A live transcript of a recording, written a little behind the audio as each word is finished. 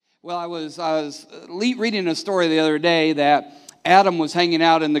Well, I was reading a story the other day that Adam was hanging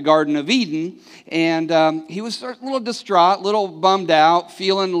out in the Garden of Eden, and he was a little distraught, a little bummed out,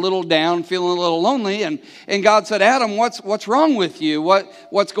 feeling a little down, feeling a little lonely. And God said, "Adam, what's wrong with you?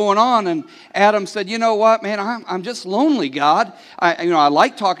 What's going on?" And Adam said, "You know what, man? I'm just lonely, God. I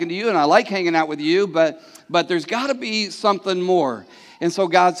like talking to you and I like hanging out with you, but there's got to be something more." And so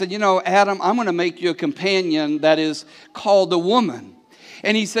God said, "Adam, I'm going to make you a companion that is called a woman."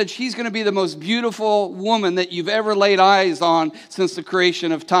 And he said, she's going to be the most beautiful woman that you've ever laid eyes on since the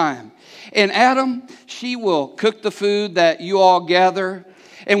creation of time. And Adam, she will cook the food that you all gather.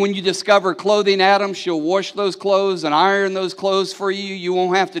 And when you discover clothing, Adam, she'll wash those clothes and iron those clothes for you. You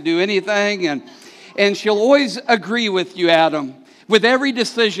won't have to do anything. And she'll always agree with you, Adam, with every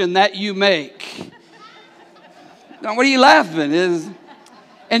decision that you make. Now, what are you laughing?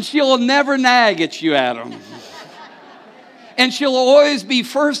 And she'll never nag at you, Adam. And she'll always be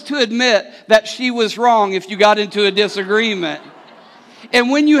first to admit that she was wrong if you got into a disagreement. And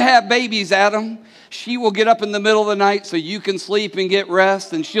when you have babies, Adam, she will get up in the middle of the night so you can sleep and get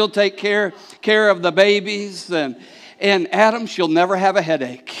rest, and she'll take care of the babies. And Adam, she'll never have a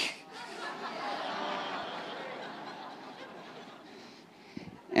headache.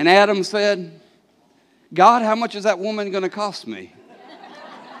 And Adam said, "God, how much is that woman going to cost me?"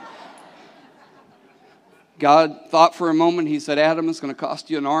 God thought for a moment. He said, "Adam, it's going to cost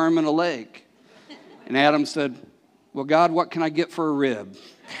you an arm and a leg." And Adam said, "Well, God, what can I get for a rib?"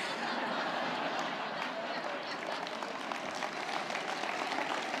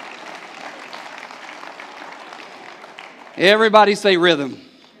 Everybody say rhythm.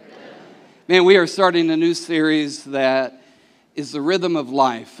 Man, we are starting a new series that is the rhythm of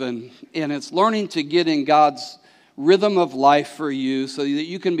life. And it's learning to get in God's rhythm of life for you so that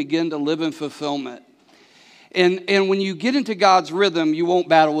you can begin to live in fulfillment. And when you get into God's rhythm, you won't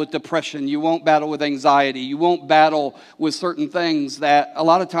battle with depression. You won't battle with anxiety. You won't battle with certain things that a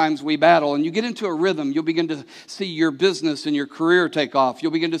lot of times we battle. And you get into a rhythm, you'll begin to see your business and your career take off.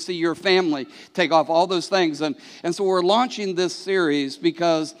 You'll begin to see your family take off, all those things. And so we're launching this series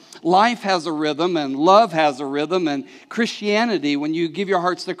because life has a rhythm and love has a rhythm. And Christianity, when you give your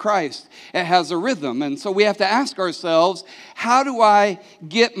hearts to Christ, it has a rhythm. And so we have to ask ourselves, how do I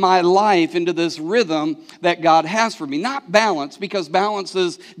get my life into this rhythm that God has for me? Not balance, because balance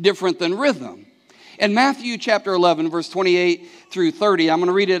is different than rhythm. In Matthew chapter 11, verse 28 through 30, I'm going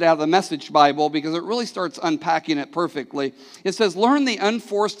to read it out of the Message Bible because it really starts unpacking it perfectly. It says, "Learn the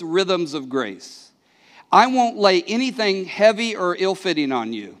unforced rhythms of grace. I won't lay anything heavy or ill-fitting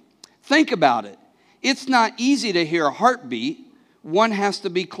on you. Think about it. It's not easy to hear a heartbeat. One has to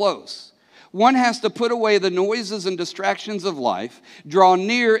be close. One has to put away the noises and distractions of life, draw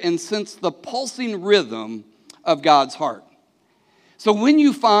near and sense the pulsing rhythm of God's heart." So when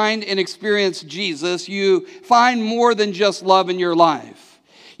you find and experience Jesus, you find more than just love in your life.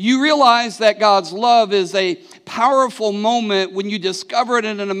 You realize that God's love is a powerful moment when you discover it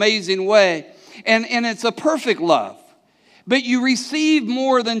in an amazing way. And it's a perfect love. But you receive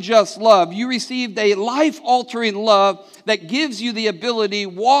more than just love. You received a life-altering love that gives you the ability to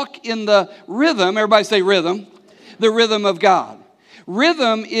walk in the rhythm, everybody say rhythm, the rhythm of God.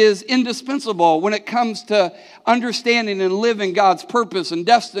 Rhythm is indispensable when it comes to understanding and living God's purpose and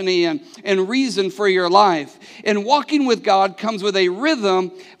destiny and reason for your life. And walking with God comes with a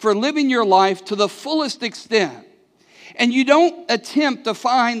rhythm for living your life to the fullest extent. And you don't attempt to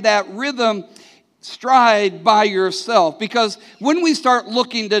find that rhythm stride by yourself, because when we start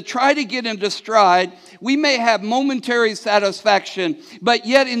looking to try to get into stride, we may have momentary satisfaction, but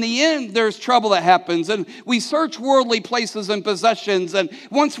yet in the end there's trouble that happens, and we search worldly places and possessions, and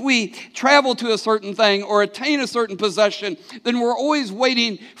once we travel to a certain thing or attain a certain possession, then we're always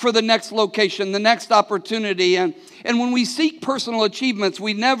waiting for the next location, the next opportunity. And when we seek personal achievements,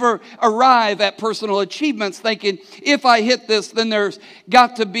 we never arrive at personal achievements thinking, if I hit this, then there's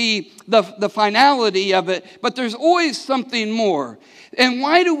got to be the finality of it. But there's always something more. And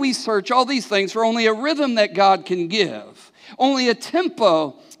why do we search all these things for only a rhythm that God can give? Only a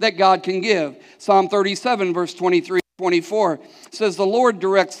tempo that God can give. Psalm 37, verse 23-24 says, "The Lord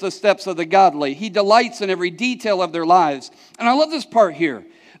directs the steps of the godly. He delights in every detail of their lives." And I love this part here.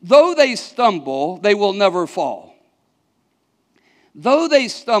 "Though they stumble, they will never fall. Though they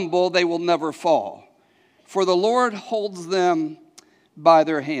stumble, they will never fall. For the Lord holds them by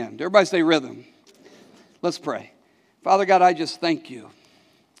their hand." Everybody say rhythm. Let's pray. Father God, I just thank you.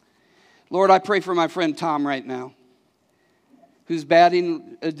 Lord, I pray for my friend Tom right now, who's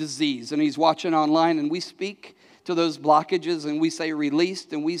battling a disease, and he's watching online, and we speak to those blockages and we say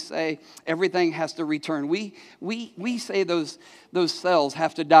released and we say everything has to return. We say those cells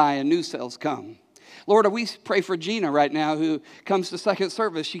have to die and new cells come. Lord, we pray for Gina right now who comes to second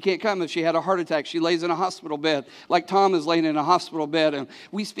service. She can't come if she had a heart attack. She lays in a hospital bed like Tom is laying in a hospital bed. And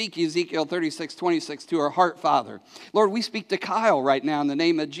we speak Ezekiel 36:26 to her heart, Father. Lord, we speak to Kyle right now in the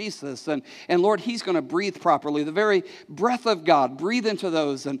name of Jesus. And Lord, he's going to breathe properly. The very breath of God, breathe into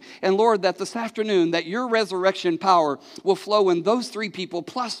those. And Lord, that this afternoon, that your resurrection power will flow in those three people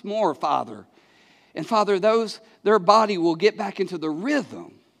plus more, Father. And Father, their body will get back into the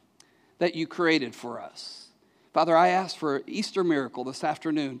rhythm that you created for us. Father, I ask for an Easter miracle this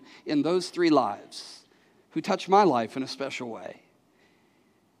afternoon in those three lives who touch my life in a special way.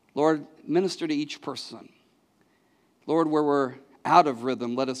 Lord, minister to each person. Lord, where we're out of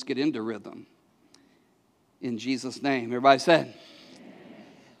rhythm, let us get into rhythm. In Jesus' name. Everybody said?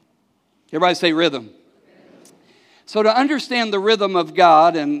 Everybody say rhythm. So to understand the rhythm of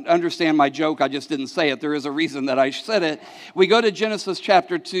God and understand my joke, I just didn't say it. There is a reason that I said it. We go to Genesis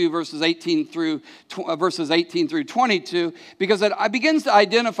chapter 2, verses 18 through 22, because it begins to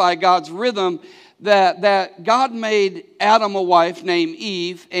identify God's rhythm that God made Adam a wife named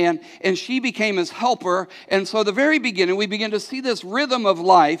Eve, and she became his helper. And so the very beginning, we begin to see this rhythm of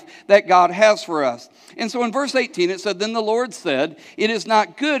life that God has for us. And so in verse 18, it said, "Then the Lord said, 'It is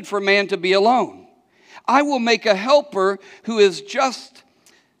not good for man to be alone. I will make a helper who is just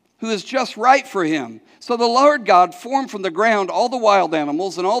right for him.' So the Lord God formed from the ground all the wild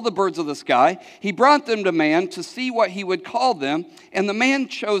animals and all the birds of the sky. He brought them to man to see what he would call them, and the man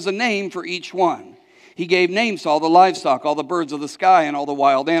chose a name for each one. He gave names to all the livestock, all the birds of the sky, and all the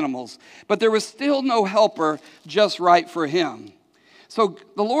wild animals. But there was still no helper just right for him. So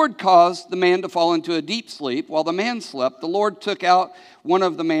the Lord caused the man to fall into a deep sleep. While the man slept, the Lord took out one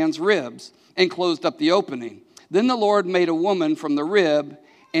of the man's ribs and closed up the opening. Then the Lord made a woman from the rib,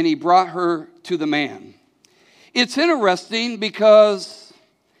 and he brought her to the man." It's interesting because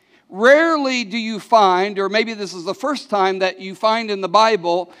rarely do you find, or maybe this is the first time that you find in the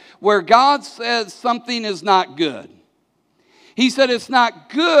Bible, where God says something is not good. He said it's not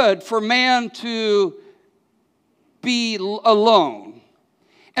good for man to be alone.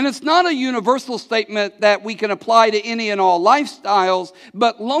 And it's not a universal statement that we can apply to any and all lifestyles,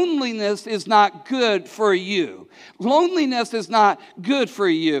 but loneliness is not good for you. Loneliness is not good for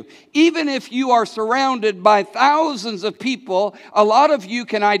you. Even if you are surrounded by thousands of people, a lot of you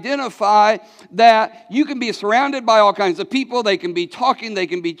can identify that you can be surrounded by all kinds of people. They can be talking, they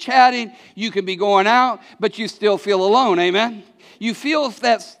can be chatting, you can be going out, but you still feel alone, amen? You feel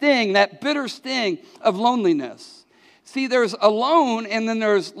that sting, that bitter sting of loneliness. See, there's alone and then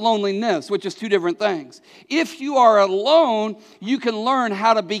there's loneliness, which is two different things. If you are alone, you can learn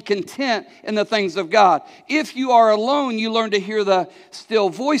how to be content in the things of God. If you are alone, you learn to hear the still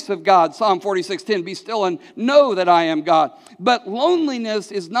voice of God. Psalm 46:10, "Be still and know that I am God." But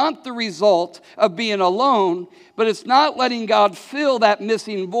loneliness is not the result of being alone, but it's not letting God fill that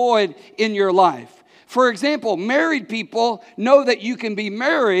missing void in your life. For example, married people know that you can be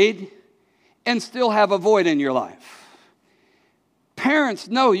married and still have a void in your life. Parents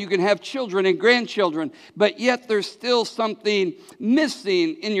know you can have children and grandchildren, but yet there's still something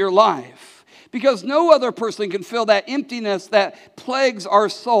missing in your life. Because no other person can fill that emptiness that plagues our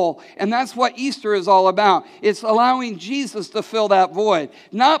soul. And that's what Easter is all about. It's allowing Jesus to fill that void,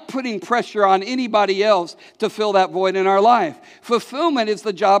 not putting pressure on anybody else to fill that void in our life. Fulfillment is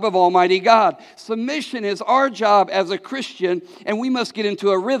the job of Almighty God. Submission is our job as a Christian, and we must get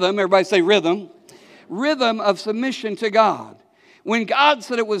into a rhythm. Everybody say rhythm. Rhythm of submission to God. When God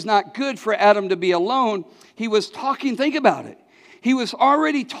said it was not good for Adam to be alone, he was talking, think about it. He was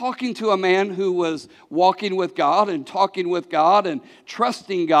already talking to a man who was walking with God and talking with God and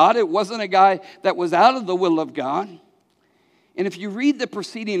trusting God. It wasn't a guy that was out of the will of God. And if you read the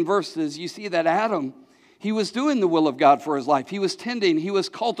preceding verses, you see that Adam, he was doing the will of God for his life. He was tending, he was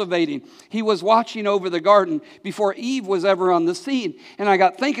cultivating, he was watching over the garden before Eve was ever on the scene. And I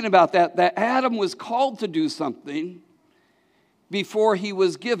got thinking about that Adam was called to do something before he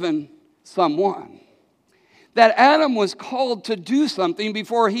was given someone. That Adam was called to do something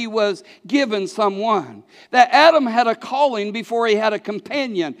before he was given someone. That Adam had a calling before he had a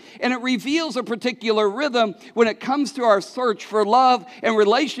companion. And it reveals a particular rhythm when it comes to our search for love and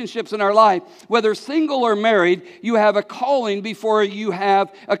relationships in our life. Whether single or married, you have a calling before you have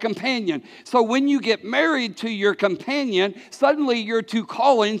a companion. So when you get married to your companion, suddenly your two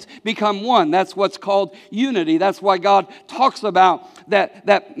callings become one. That's what's called unity. That's why God talks about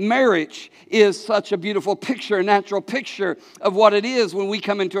that marriage is such a beautiful picture picture, a natural picture of what it is when we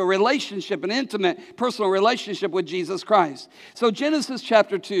come into a relationship, an intimate, personal relationship with Jesus Christ. So Genesis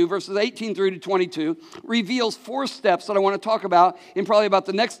chapter 2, verses 18 through to 22, reveals 4 steps that I want to talk about in probably about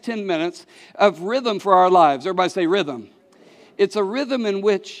the next 10 minutes of rhythm for our lives. Everybody say rhythm. It's a rhythm in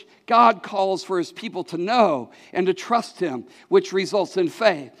which God calls for his people to know and to trust him, which results in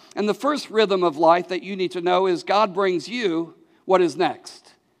faith. And the first rhythm of life that you need to know is God brings you what is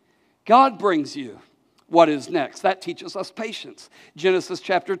next. God brings you what is next. That teaches us patience. Genesis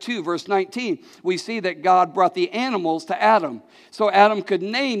chapter 2, verse 19, we see that God brought the animals to Adam so Adam could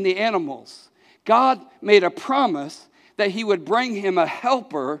name the animals. God made a promise that he would bring him a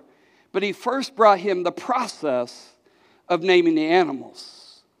helper, but he first brought him the process of naming the animals.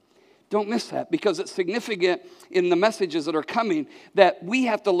 Don't miss that, because it's significant in the messages that are coming that we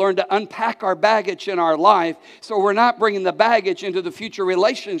have to learn to unpack our baggage in our life so we're not bringing the baggage into the future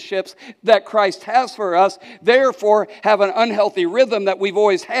relationships that Christ has for us, therefore have an unhealthy rhythm that we've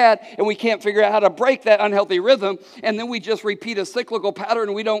always had, and we can't figure out how to break that unhealthy rhythm, and then we just repeat a cyclical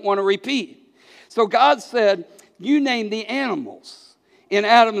pattern we don't want to repeat. So God said, you name the animals. In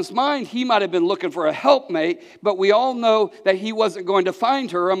Adam's mind, he might have been looking for a helpmate, but we all know that he wasn't going to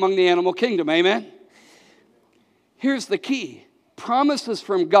find her among the animal kingdom. Amen? Here's the key. Promises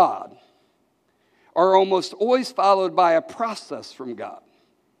from God are almost always followed by a process from God.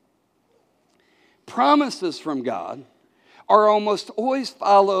 Promises from God are almost always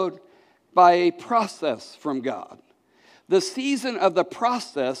followed by a process from God. The season of the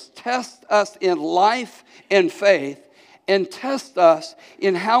process tests us in life and faith, and test us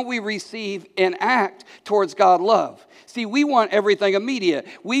in how we receive and act towards God's love. See, we want everything immediate.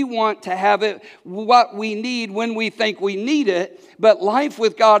 We want to have it what we need when we think we need it. But life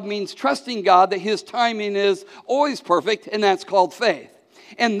with God means trusting God that his timing is always perfect, and that's called faith.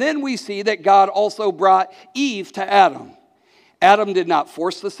 And then we see that God also brought Eve to Adam. Adam did not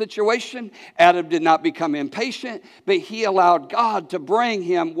force the situation. Adam did not become impatient, but he allowed God to bring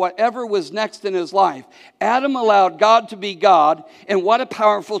him whatever was next in his life. Adam allowed God to be God, and what a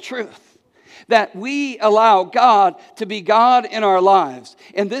powerful truth. That we allow God to be God in our lives.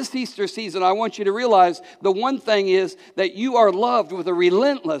 And this Easter season, I want you to realize the one thing is that you are loved with a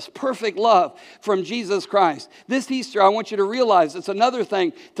relentless, perfect love from Jesus Christ. This Easter, I want you to realize it's another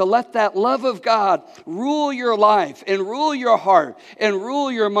thing to let that love of God rule your life and rule your heart and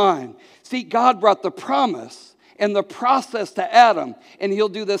rule your mind. See, God brought the promise and the process to Adam, and he'll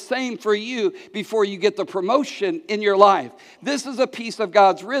do the same for you before you get the promotion in your life. This is a piece of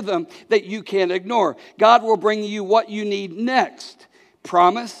God's rhythm that you can't ignore. God will bring you what you need next.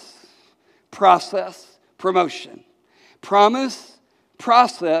 Promise, process, promotion. Promise,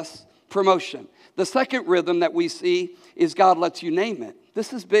 process, promotion. The second rhythm that we see is God lets you name it.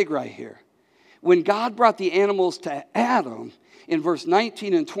 This is big right here. When God brought the animals to Adam in verse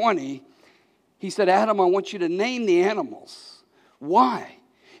 19 and 20, he said, Adam, I want you to name the animals. Why?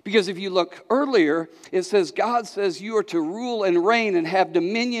 Because if you look earlier, it says, God says you are to rule and reign and have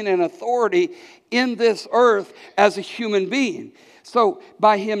dominion and authority in this earth as a human being. So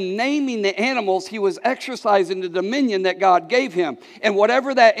by him naming the animals, he was exercising the dominion that God gave him. And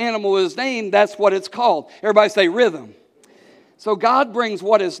whatever that animal is named, that's what it's called. Everybody say rhythm. So God brings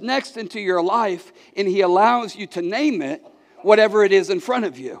what is next into your life, and he allows you to name it, whatever it is in front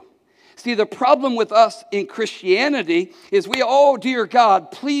of you. See, the problem with us in Christianity is oh, dear God,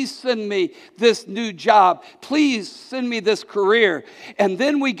 please send me this new job. Please send me this career. And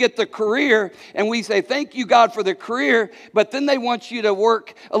then we get the career and we say, thank you, God, for the career. But then they want you to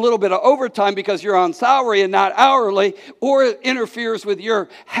work a little bit of overtime because you're on salary and not hourly, or it interferes with your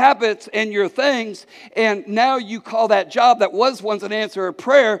habits and your things. And now you call that job that was once an answer of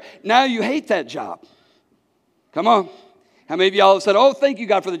prayer, now you hate that job. Come on. How many of y'all have said, oh, thank you,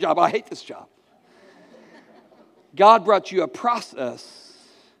 God, for the job. I hate this job. God brought you a process,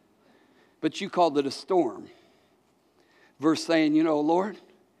 but you called it a storm. Verse saying, Lord,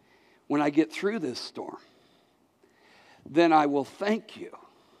 when I get through this storm, then I will thank you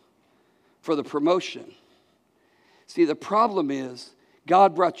for the promotion. See, the problem is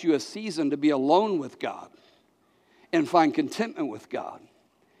God brought you a season to be alone with God and find contentment with God,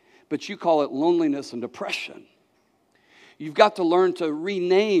 but you call it loneliness and depression. You've got to learn to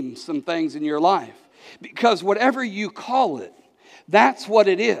rename some things in your life, because whatever you call it, That's what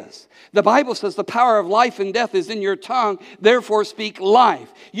it is. The Bible says the power of life and death is in your tongue, therefore speak life.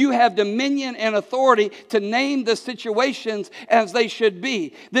 You have dominion and authority to name the situations as they should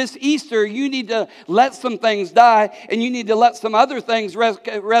be. This Easter, you need to let some things die, and you need to let some other things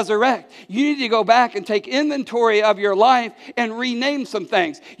resurrect. You need to go back and take inventory of your life and rename some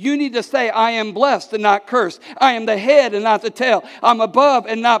things. You need to say, I am blessed and not cursed. I am the head and not the tail. I'm above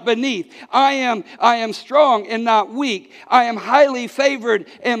and not beneath. I am strong and not weak. I am highly favored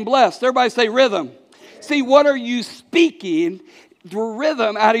and blessed. Everybody say rhythm. See, what are you speaking? The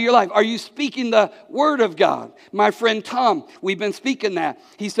rhythm out of your life. Are you speaking the word of God? My friend Tom, we've been speaking that.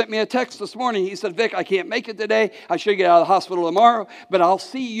 He sent me a text this morning. He said, Vic, I can't make it today. I should get out of the hospital tomorrow, but I'll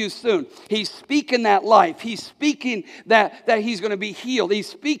see you soon. He's speaking that life. He's speaking that he's going to be healed. He's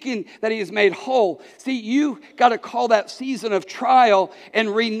speaking that he is made whole. See, you got to call that season of trial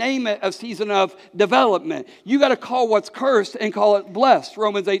and rename it a season of development. You got to call what's cursed and call it blessed.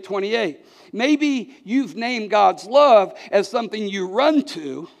 Romans 8:28. Maybe you've named God's love as something you run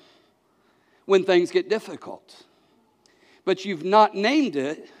to when things get difficult. But you've not named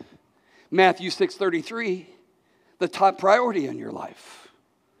it, Matthew 6:33, the top priority in your life.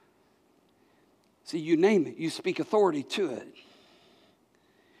 See, you name it. You speak authority to it.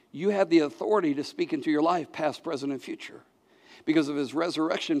 You have the authority to speak into your life, past, present, and future, because of his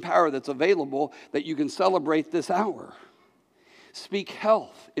resurrection power that's available that you can celebrate this hour. Speak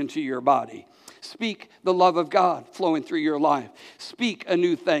health into your body. Speak the love of God flowing through your life. Speak a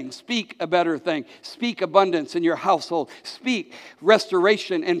new thing. Speak a better thing. Speak abundance in your household. Speak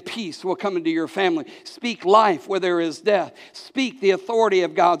restoration and peace will come into your family. Speak life where there is death. Speak the authority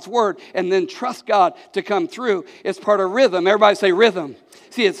of God's word, and then trust God to come through. It's part of rhythm. Everybody say rhythm.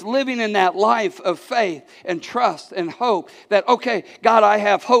 See, it's living in that life of faith and trust and hope that, okay, God, I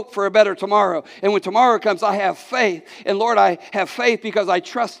have hope for a better tomorrow. And when tomorrow comes, I have faith. And Lord, I have faith because I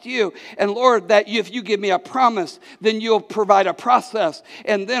trust you. And Lord, that if you give me a promise, then you'll provide a process.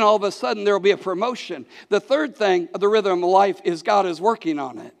 And then all of a sudden, there will be a promotion. The third thing of the rhythm of life is God is working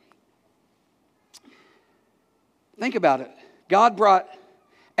on it. Think about it. God brought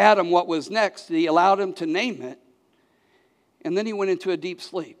Adam what was next. He allowed him to name it. And then he went into a deep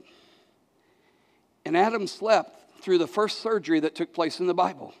sleep. And Adam slept through the first surgery that took place in the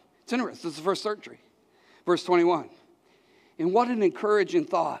Bible. It's interesting. This is the first surgery. Verse 21. And what an encouraging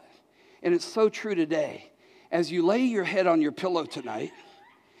thought. And it's so true today. As you lay your head on your pillow tonight,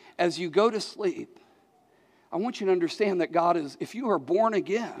 as you go to sleep, I want you to understand that God is, if you are born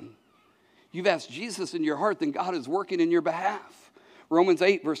again, you've asked Jesus in your heart, then God is working in your behalf. Romans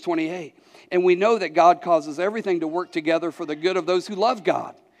 8, verse 28. And we know that God causes everything to work together for the good of those who love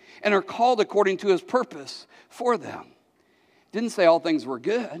God and are called according to his purpose for them. It didn't say all things were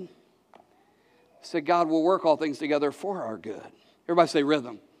good. It said God will work all things together for our good. Everybody say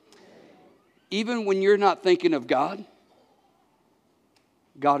rhythm. Even when you're not thinking of God,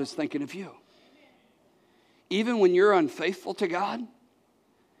 God is thinking of you. Even when you're unfaithful to God,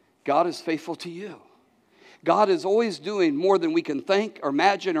 God is faithful to you. God is always doing more than we can think or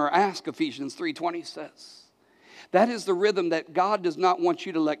imagine or ask, Ephesians 3:20 says. That is the rhythm that God does not want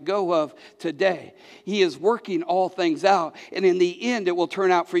you to let go of today. He is working all things out, and in the end, it will turn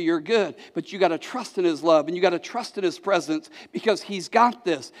out for your good. But you got to trust in his love, and you got to trust in his presence, because he's got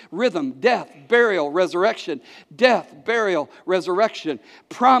this rhythm: death, burial, resurrection. Death, burial, resurrection.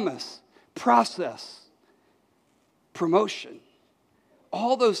 Promise, process, promotion.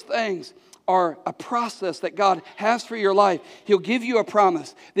 All those things are a process that God has for your life. He'll give you a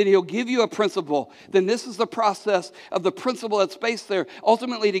promise, then he'll give you a principle. Then this is the process of the principle that's based there,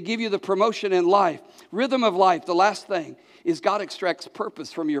 ultimately to give you the promotion in life. Rhythm of life, the last thing, is God extracts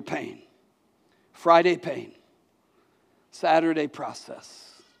purpose from your pain. Friday pain, Saturday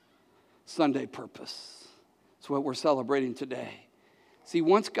process, Sunday purpose. That's what we're celebrating today. See,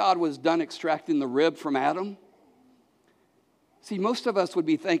 once God was done extracting the rib from Adam, see, most of us would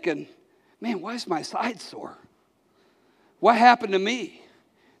be thinking, man, why is my side sore? What happened to me?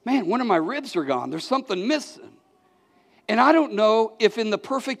 Man, one of my ribs are gone. There's something missing. And I don't know if in the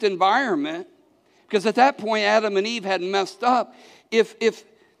perfect environment, because at that point Adam and Eve hadn't messed up, if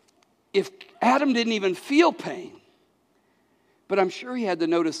Adam didn't even feel pain. But I'm sure he had to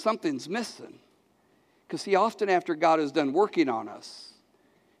notice something's missing. Because see, often after God is done working on us,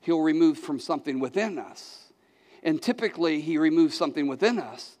 he'll remove from something within us. And typically, he removes something within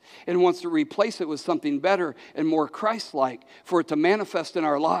us and wants to replace it with something better and more Christ-like for it to manifest in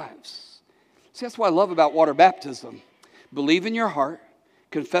our lives. See, that's what I love about water baptism. Believe in your heart,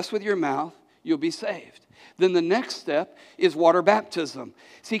 confess with your mouth, you'll be saved. Then the next step is water baptism.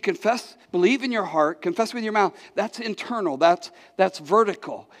 See, confess, believe in your heart, confess with your mouth. That's internal, that's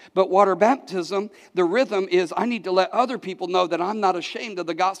vertical. But water baptism, the rhythm is I need to let other people know that I'm not ashamed of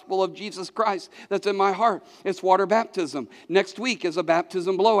the gospel of Jesus Christ that's in my heart. It's water baptism. Next week is a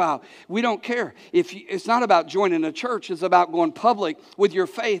baptism blowout. We don't care. It's not about joining a church, it's about going public with your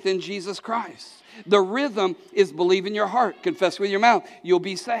faith in Jesus Christ. The rhythm is believe in your heart, confess with your mouth, you'll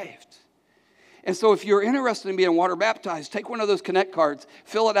be saved. And so if you're interested in being water baptized, take one of those Connect cards,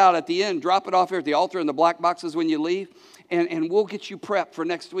 fill it out at the end, drop it off here at the altar in the black boxes when you leave, and we'll get you prepped for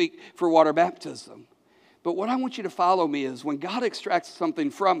next week for water baptism. But what I want you to follow me is when God extracts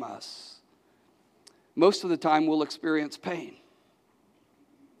something from us, most of the time we'll experience pain.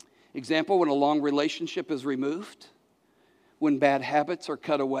 Example, when a long relationship is removed, when bad habits are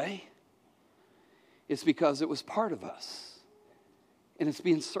cut away, it's because it was part of us. And it's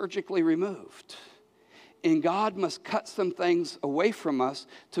being surgically removed. And God must cut some things away from us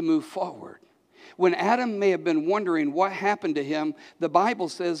to move forward. When Adam may have been wondering what happened to him, the Bible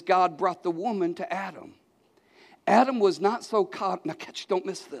says God brought the woman to Adam. Adam was not so caught, now catch, don't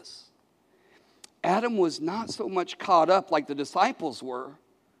miss this. Adam was not so much caught up like the disciples were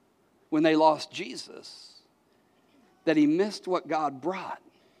when they lost Jesus, that he missed what God brought.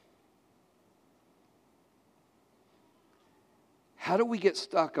 How do we get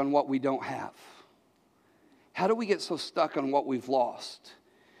stuck on what we don't have? How do we get so stuck on what we've lost?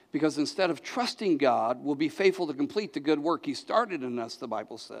 Because instead of trusting God, we'll be faithful to complete the good work he started in us, the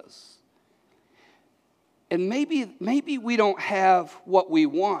Bible says. And maybe we don't have what we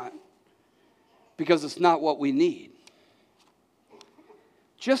want because it's not what we need.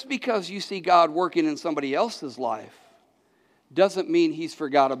 Just because you see God working in somebody else's life doesn't mean he's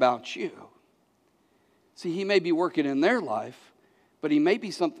forgot about you. See, he may be working in their life, but he may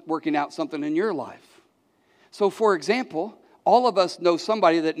be working out something in your life. So, for example, all of us know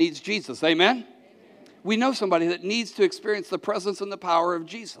somebody that needs Jesus. Amen? Amen? We know somebody that needs to experience the presence and the power of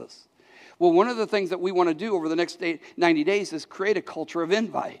Jesus. Well, one of the things that we want to do over the next 90 days is create a culture of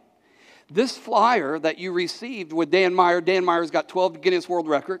invite. This flyer that you received with Dan Meyer's got 12 Guinness World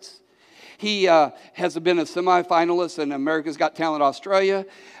Records. He has been a semifinalist in America's Got Talent Australia,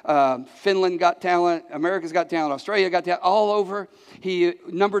 Finland Got Talent, America's Got Talent, Australia Got Talent, all over. He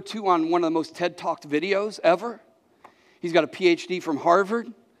number 2 on one of the most TED Talked videos ever. He's got a PhD from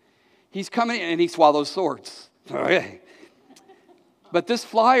Harvard. He's coming in and he swallows swords. Okay. But this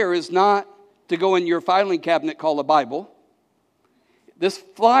flyer is not to go in your filing cabinet called a Bible. This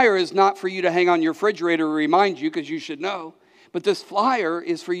flyer is not for you to hang on your refrigerator to remind you because you should know. But this flyer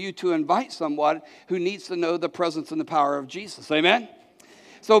is for you to invite someone who needs to know the presence and the power of Jesus. Amen?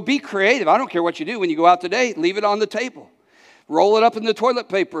 So be creative. I don't care what you do. When you go out today, leave it on the table. Roll it up in the toilet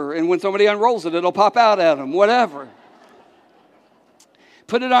paper, and when somebody unrolls it, it'll pop out at them, whatever.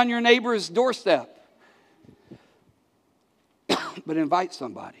 Put it on your neighbor's doorstep. But invite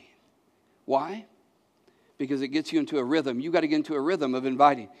somebody. Why? Because it gets you into a rhythm. You got to get into a rhythm of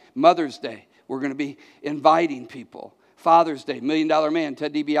inviting. Mother's Day, we're going to be inviting people. Father's Day, $1 Million Man,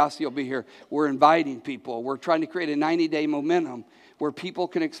 Ted DiBiase will be here. We're inviting people. We're trying to create a 90-day momentum where people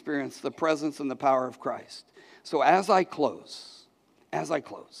can experience the presence and the power of Christ. So as I close,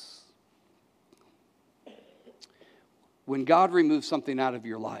 when God removes something out of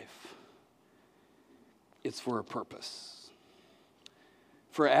your life, it's for a purpose.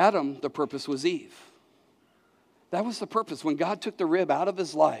 For Adam, the purpose was Eve. That was the purpose. When God took the rib out of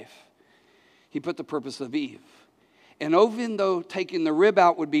his life, he put the purpose of Eve. And even though taking the rib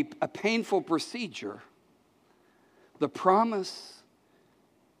out would be a painful procedure, the promise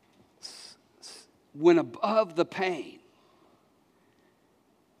went above the pain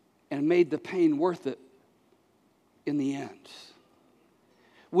and made the pain worth it in the end.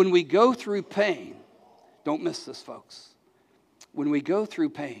 When we go through pain, don't miss this, folks. When we go through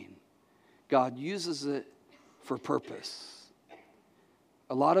pain, God uses it for purpose.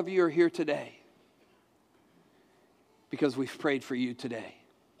 A lot of you are here today because we've prayed for you today.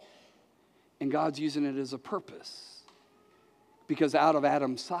 And God's using it as a purpose. Because out of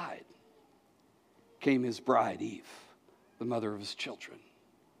Adam's side came his bride, Eve, the mother of his children.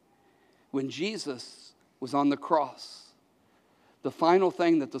 When Jesus was on the cross, the final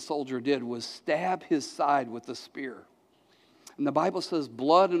thing that the soldier did was stab his side with a spear. And the Bible says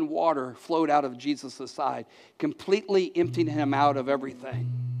blood and water flowed out of Jesus' side, completely emptying him out of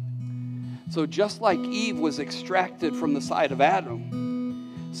everything. So just like Eve was extracted from the side of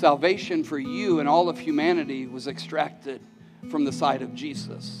Adam, salvation for you and all of humanity was extracted from the side of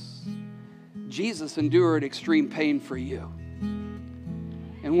Jesus. Jesus endured extreme pain for you.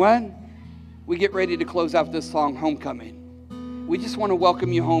 And when we get ready to close out this song, Homecoming, we just want to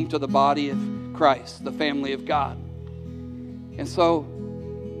welcome you home to the body of Christ, the family of God. And so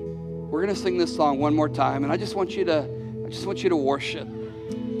we're going to sing this song one more time, and I just want you to worship.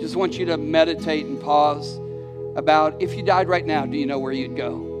 I just want you to meditate and pause about, if you died right now, do you know where you'd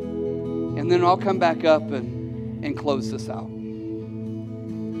go? And then I'll come back up and close this out.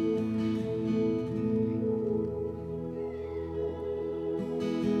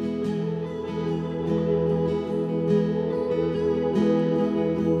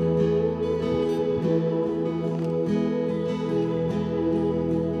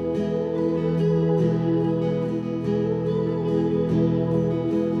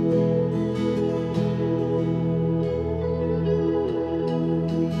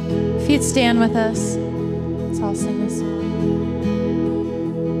 If you'd stand with us, let's all sing this song.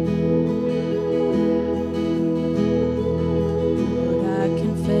 Lord, I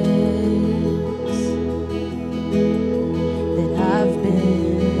confess that I've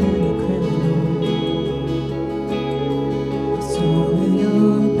been a criminal. I stole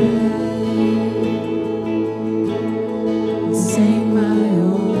your breath and sang my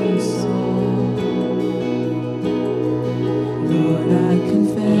own song. Lord, I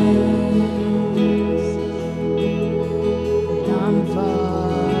confess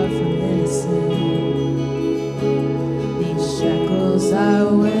far from innocent. These shackles I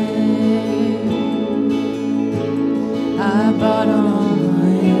wear, I bought on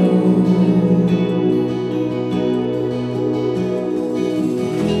my own.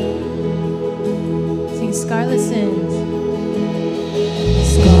 Sing Scarlet Sins.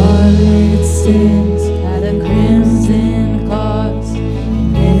 Scarlet sins had a crimson cause,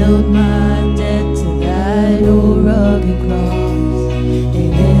 nailed my debt to that old rugged cross.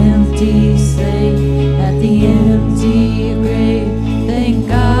 Empty slave at the empty grave. Thank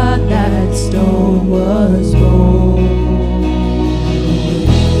God that stone was rolled.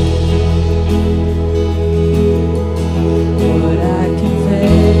 Lord, I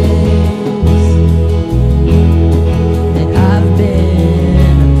confess that I've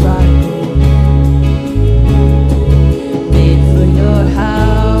been a prodigal, made for your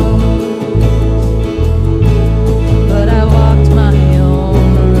house, but I walked my own.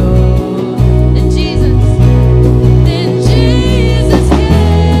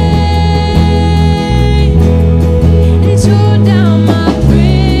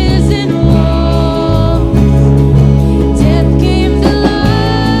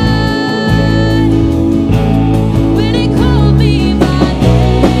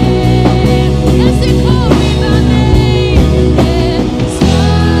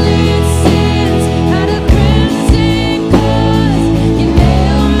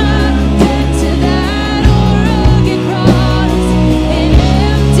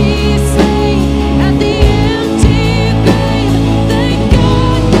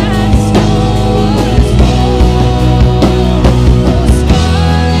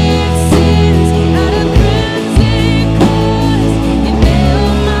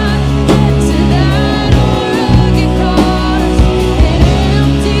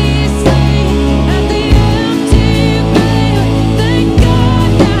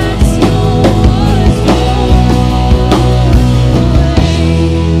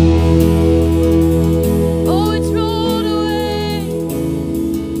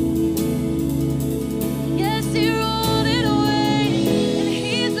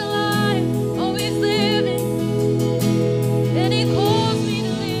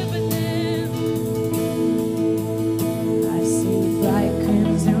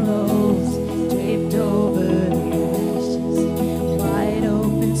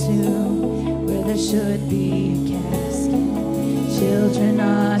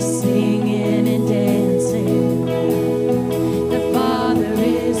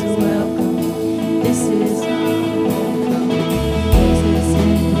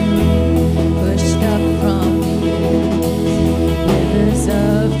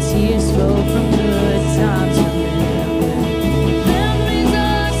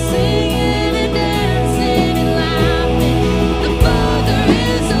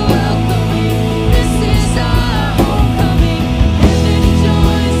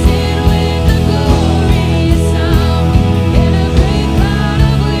 Joy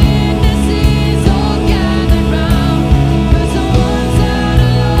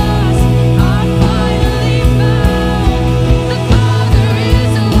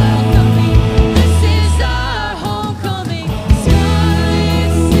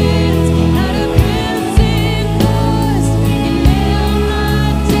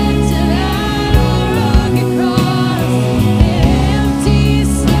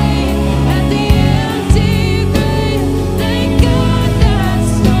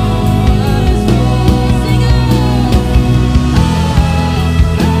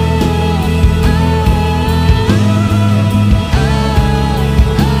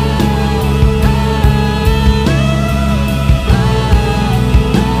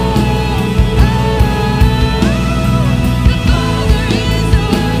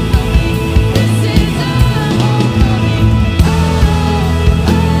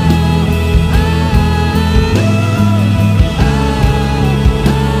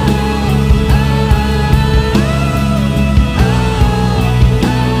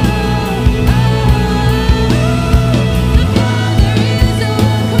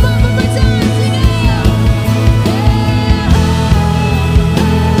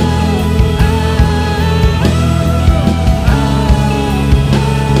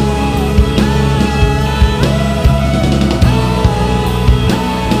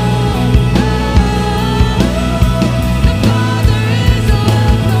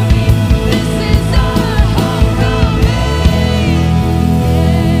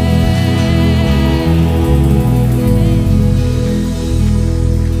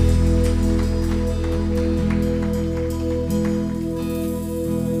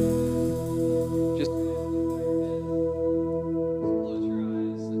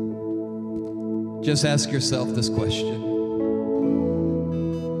Just ask yourself this question.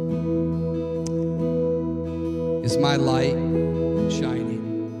 Is my light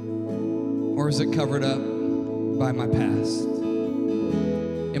shining, or is it covered up by my past?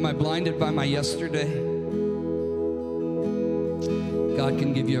 Am I blinded by my yesterday? God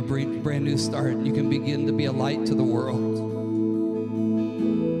can give you a brand new start. You can begin to be a light to the world.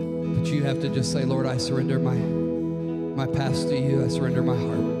 But you have to just say, Lord, I surrender my past to you. I surrender my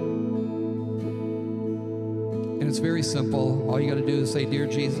heart. And it's very simple. All you got to do is say, Dear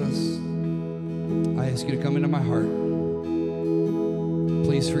Jesus, I ask you to come into my heart.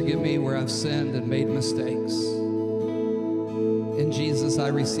 Please forgive me where I've sinned and made mistakes. In Jesus, I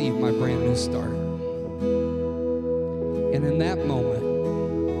receive my brand new start. And in that moment,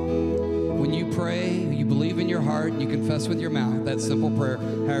 when you pray, you believe in your heart, and you confess with your mouth that simple prayer,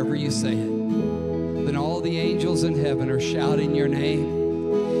 however you say it, then all the angels in heaven are shouting your name.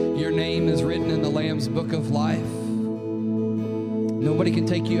 Your name is written in the Lamb's book of life. Nobody can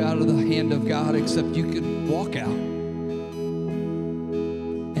take you out of the hand of God except you can walk out.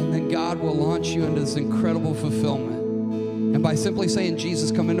 And then God will launch you into this incredible fulfillment. And by simply saying,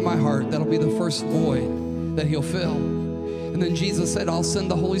 Jesus, come into my heart, that'll be the first void that he'll fill. And then Jesus said, I'll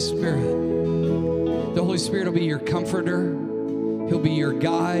send the Holy Spirit. The Holy Spirit will be your comforter. He'll be your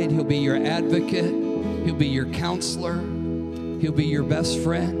guide. He'll be your advocate. He'll be your counselor. He'll be your best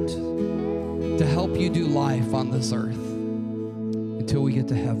friend to help you do life on this earth until we get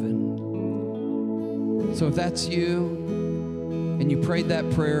to heaven. So if that's you and you prayed that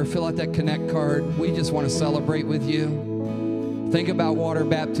prayer, fill out that Connect card. We just want to celebrate with you. Think about water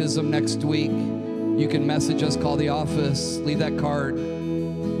baptism next week. You can message us, call the office, leave that card.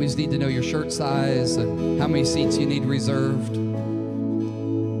 We just need to know your shirt size and how many seats you need reserved,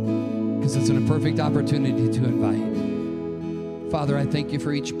 because it's a perfect opportunity to invite. Father, I thank you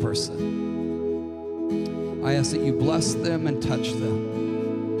for each person. I ask that you bless them and touch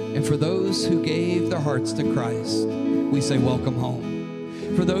them. And for those who gave their hearts to Christ, we say welcome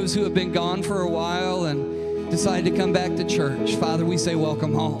home. For those who have been gone for a while and decided to come back to church, Father, we say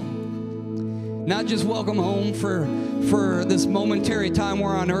welcome home. Not just welcome home for this momentary time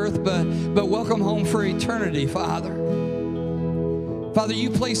we're on earth, but welcome home for eternity, Father. Father, you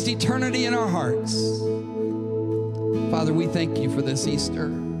placed eternity in our hearts. Father, we thank you for this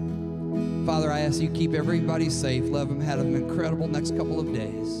Easter. Father, I ask you keep everybody safe. Love them, have an incredible next couple of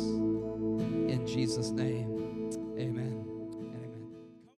days. In Jesus' name, amen.